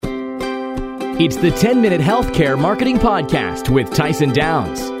It's the 10-Minute Healthcare Marketing Podcast with Tyson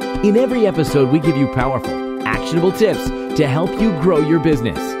Downs. In every episode, we give you powerful, actionable tips to help you grow your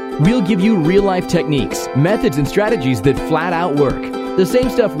business. We'll give you real-life techniques, methods, and strategies that flat out work. The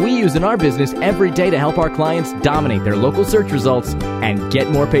same stuff we use in our business every day to help our clients dominate their local search results and get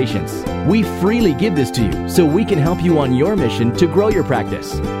more patients. We freely give this to you so we can help you on your mission to grow your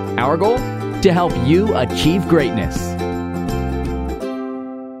practice. Our goal? To help you achieve greatness.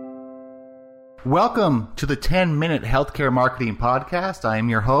 Welcome to the 10-Minute Healthcare Marketing Podcast. I am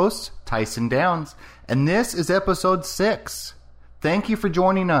your host, Tyson Downs, and this is episode 6. Thank you for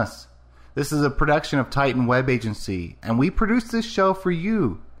joining us. This is a production of Titan Web Agency, and we produce this show for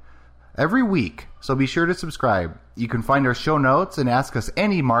you every week, so be sure to subscribe. You can find our show notes and ask us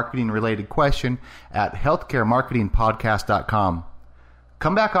any marketing-related question at healthcaremarketingpodcast.com.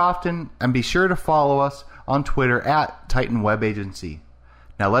 Come back often, and be sure to follow us on Twitter at Titan Web Agency.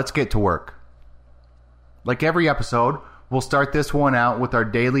 Now let's get to work. Like every episode, we'll start this one out with our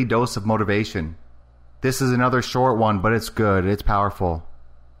daily dose of motivation. This is another short one, but it's good. It's powerful.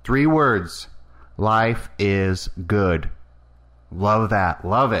 3 words. Life is good. Love that.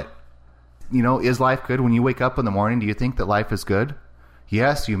 Love it. You know, is life good? When you wake up in the morning, do you think that life is good?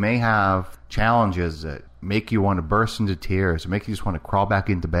 Yes, you may have challenges that make you want to burst into tears, make you just want to crawl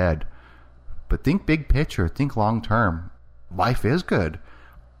back into bed. But think big picture. Think long term. Life is good.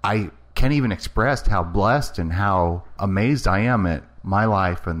 I can't even express how blessed and how amazed I am at my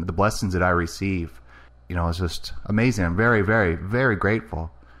life and the blessings that I receive. You know, it's just amazing. I'm very, very, very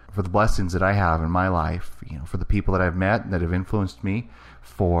grateful for the blessings that I have in my life, you know, for the people that I've met that have influenced me,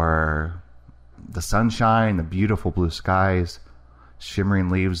 for the sunshine, the beautiful blue skies, shimmering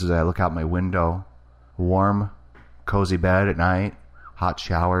leaves as I look out my window, warm, cozy bed at night, hot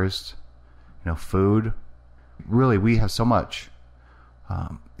showers, you know, food. Really, we have so much.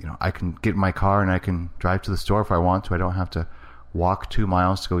 You know, I can get in my car and I can drive to the store if I want to. I don't have to walk 2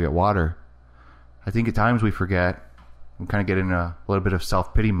 miles to go get water. I think at times we forget. We kind of get in a little bit of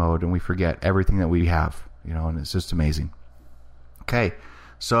self-pity mode and we forget everything that we have, you know, and it's just amazing. Okay,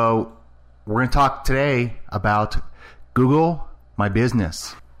 so we're going to talk today about Google My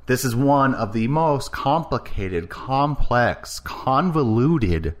Business. This is one of the most complicated, complex,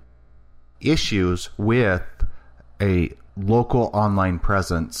 convoluted issues with a local online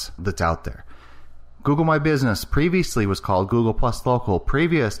presence that's out there. Google My Business previously was called Google Plus Local.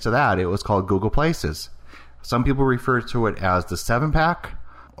 Previous to that, it was called Google Places. Some people refer to it as the 7-pack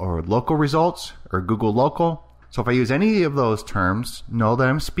or local results or Google Local. So if I use any of those terms, know that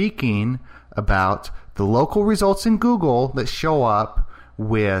I'm speaking about the local results in Google that show up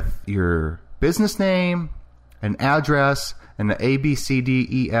with your business name, an address, and the A, B, C, D,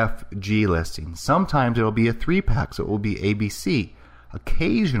 E, F, G listing. Sometimes it will be a 3-pack, so it will be ABC.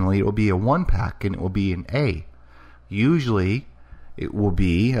 Occasionally it will be a 1-pack, and it will be an A. Usually it will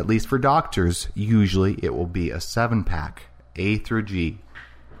be, at least for doctors, usually it will be a 7-pack, A through G.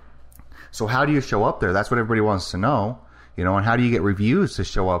 So how do you show up there? That's what everybody wants to know, you know, and how do you get reviews to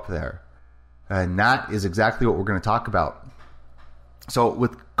show up there? And that is exactly what we're going to talk about. So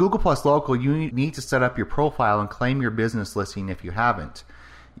with Google Plus Local, you need to set up your profile and claim your business listing if you haven't.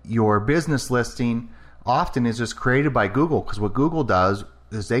 Your business listing often is just created by Google, because what Google does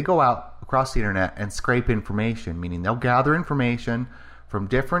is they go out across the internet and scrape information, meaning they'll gather information from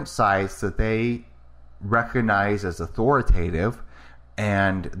different sites that they recognize as authoritative,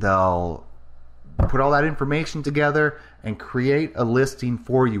 and they'll put all that information together and create a listing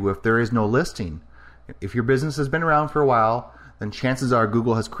for you if there is no listing. If your business has been around for a while, then chances are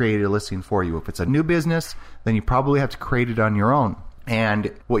Google has created a listing for you. If it's a new business, then you probably have to create it on your own.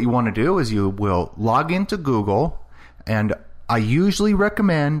 And what you want to do is you will log into Google, and I usually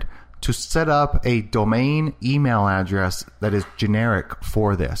recommend to set up a domain email address that is generic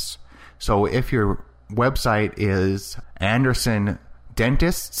for this. So if your website is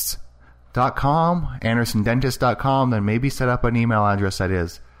andersondentist.com, then maybe set up an email address that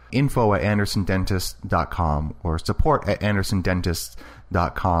is info@andersondentist.com or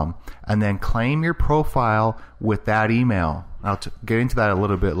support@andersondentist.com, and then claim your profile with that email. I'll get into that a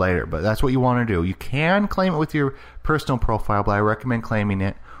little bit later, but that's what you want to do. You can claim it with your personal profile, but I recommend claiming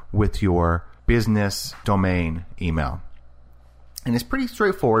it with your business domain email. And it's pretty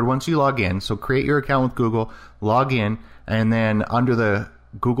straightforward once you log in. So create your account with Google, log in, and then under the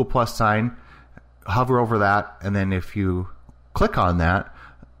Google Plus sign, hover over that, and then if you click on that,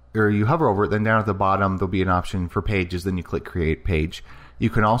 or you hover over it, then down at the bottom there'll be an option for pages. Then you click Create Page. You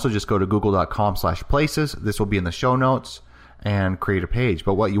can also just go to google.com/places. This will be in the show notes. and create a page.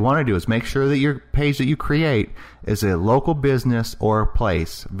 But what you want to do is make sure that your page that you create is a local business or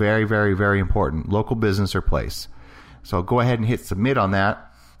place. Very, very, very important. Local business or place. So go ahead and hit submit on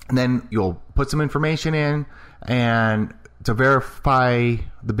that. And then you'll put some information in and to verify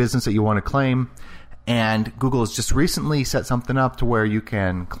the business that you want to claim. And Google has just recently set something up to where you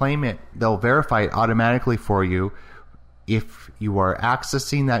can claim it. They'll verify it automatically for you if you are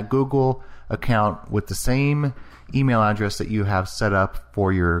accessing that Google account with the same email address that you have set up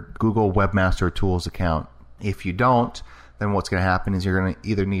for your Google Webmaster Tools account. If you don't, then what's going to happen is you're going to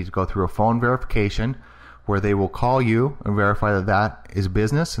either need to go through a phone verification where they will call you and verify that that is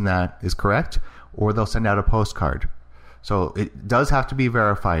business and that is correct, or they'll send out a postcard. So it does have to be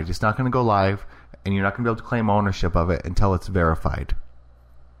verified. It's not going to go live, and you're not going to be able to claim ownership of it until it's verified.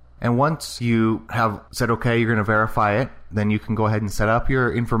 And once you have said, okay, you're going to verify it, then you can go ahead and set up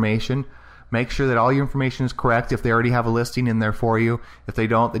your information. Make sure that all your information is correct if they already have a listing in there for you. If they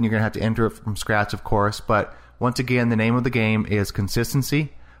don't, then you're going to have to enter it from scratch, of course. But once again, the name of the game is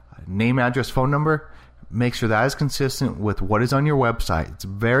consistency. Name, address, phone number. Make sure that is consistent with what is on your website. It's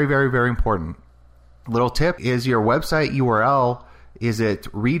very, very, very important. Little tip is your website URL, is it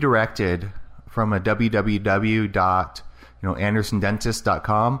redirected from a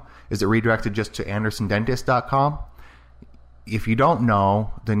www.andersondentist.com? Is it redirected just to andersondentist.com? If you don't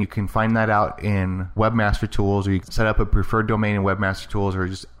know, then you can find that out in Webmaster Tools, or you can set up a preferred domain in Webmaster Tools, or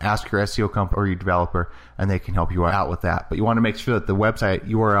just ask your SEO company or your developer, and they can help you out with that. But you want to make sure that the website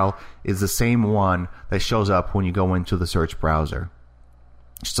URL is the same one that shows up when you go into the search browser.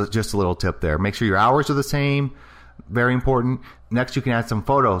 Just a little tip there. Make sure your hours are the same. Very important. Next, you can add some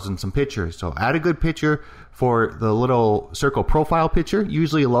photos and some pictures. So add a good picture for the little circle profile picture.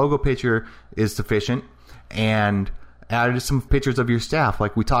 Usually a logo picture is sufficient. And add some pictures of your staff.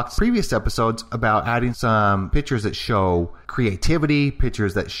 Like we talked in previous episodes about adding some pictures that show creativity,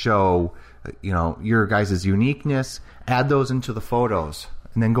 pictures that show, your guys' uniqueness. Add those into the photos.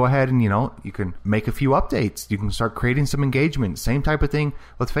 And then go ahead and, you can make a few updates. You can start creating some engagement. Same type of thing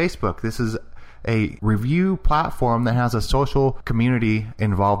with Facebook. This is a review platform that has a social community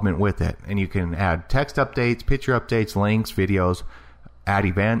involvement with it. And you can add text updates, picture updates, links, videos, add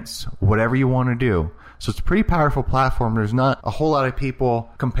events, whatever you want to do. So it's a pretty powerful platform. There's not a whole lot of people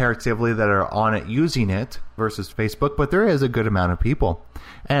comparatively that are on it using it versus Facebook, but there is a good amount of people.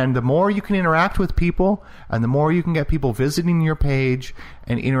 And the more you can interact with people and the more you can get people visiting your page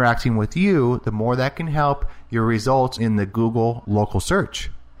and interacting with you, the more that can help your results in the Google local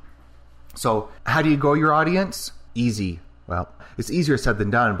search. So how do you grow your audience? Easy. Well, it's easier said than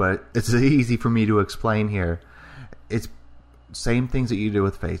done, but it's easy for me to explain here. It's same things that you do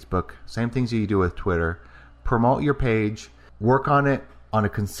with Facebook, same things that you do with Twitter. Promote your page, work on it on a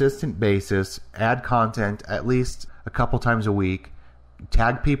consistent basis, add content at least a couple times a week,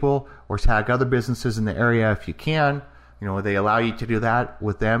 tag people or tag other businesses in the area if you can. They allow you to do that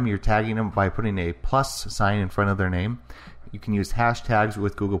with them. You're tagging them by putting a plus sign in front of their name. You can use hashtags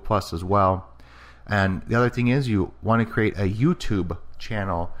with Google Plus as well. And the other thing is you want to create a YouTube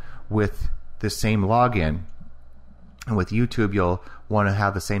channel with the same login. And with YouTube, you'll want to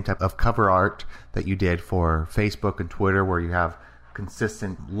have the same type of cover art that you did for Facebook and Twitter, where you have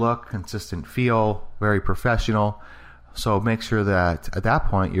consistent look, consistent feel, very professional. So make sure that at that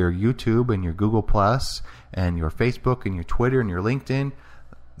point, your YouTube and your Google Plus and your Facebook and your Twitter and your LinkedIn,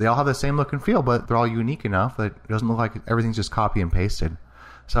 they all have the same look and feel, but they're all unique enough that it doesn't look like everything's just copy and pasted.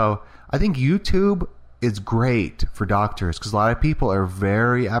 So I think YouTube is great for doctors because a lot of people are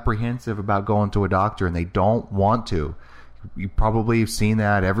very apprehensive about going to a doctor and they don't want to. You probably have seen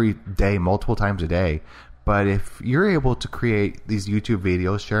that every day, multiple times a day. But if you're able to create these YouTube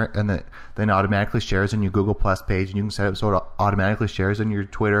videos, share, and that then automatically shares on your Google Plus page, and you can set it so it automatically shares on your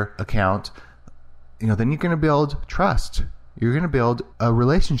Twitter account, then you're going to build trust. You're going to build a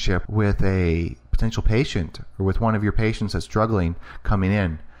relationship with a potential patient or with one of your patients that's struggling coming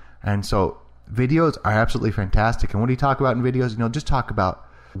in. And so videos are absolutely fantastic. And what do you talk about in videos? Just talk about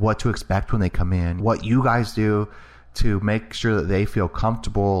what to expect when they come in, what you guys do to make sure that they feel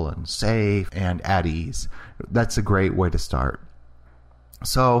comfortable and safe and at ease. That's a great way to start.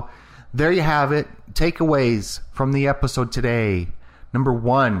 So there you have it. Takeaways from the episode today. Number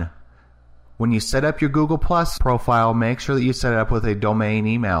 1, when you set up your Google Plus profile, make sure that you set it up with a domain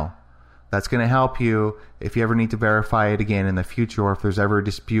email. That's going to help you if you ever need to verify it again in the future or if there's ever a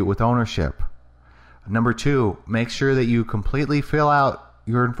dispute with ownership. Number 2, make sure that you completely fill out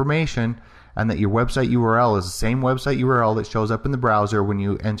your information and that your website URL is the same website URL that shows up in the browser when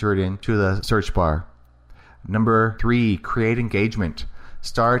you enter it into the search bar. Number 3, create engagement.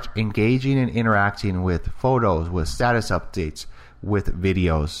 start engaging and interacting with photos, with status updates, with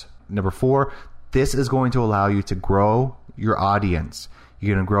videos. Number 4, this is going to allow you to grow your audience.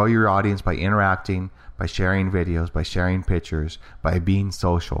 You're going to grow your audience by interacting, by sharing videos, by sharing pictures, by being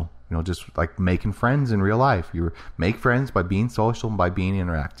social. You know, just like making friends in real life. You make friends by being social and by being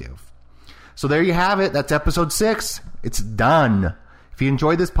interactive. So there you have it. That's episode 6. It's done. If you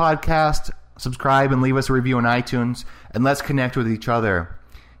enjoyed this podcast, subscribe and leave us a review on iTunes, and let's connect with each other.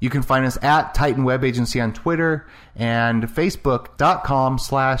 You can find us at Titan Web Agency on Twitter and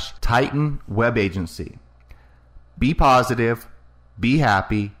Facebook.com/Titan Web Agency. Be positive, be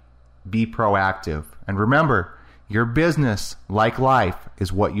happy, be proactive. And remember, your business, like life,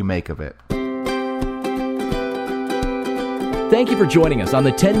 is what you make of it. Thank you for joining us on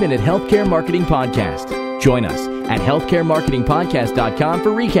the 10-Minute Healthcare Marketing Podcast. Join us at healthcaremarketingpodcast.com for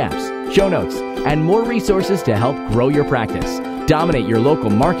recaps, show notes, and more resources to help grow your practice, dominate your local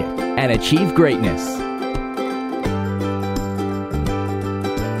market, and achieve greatness.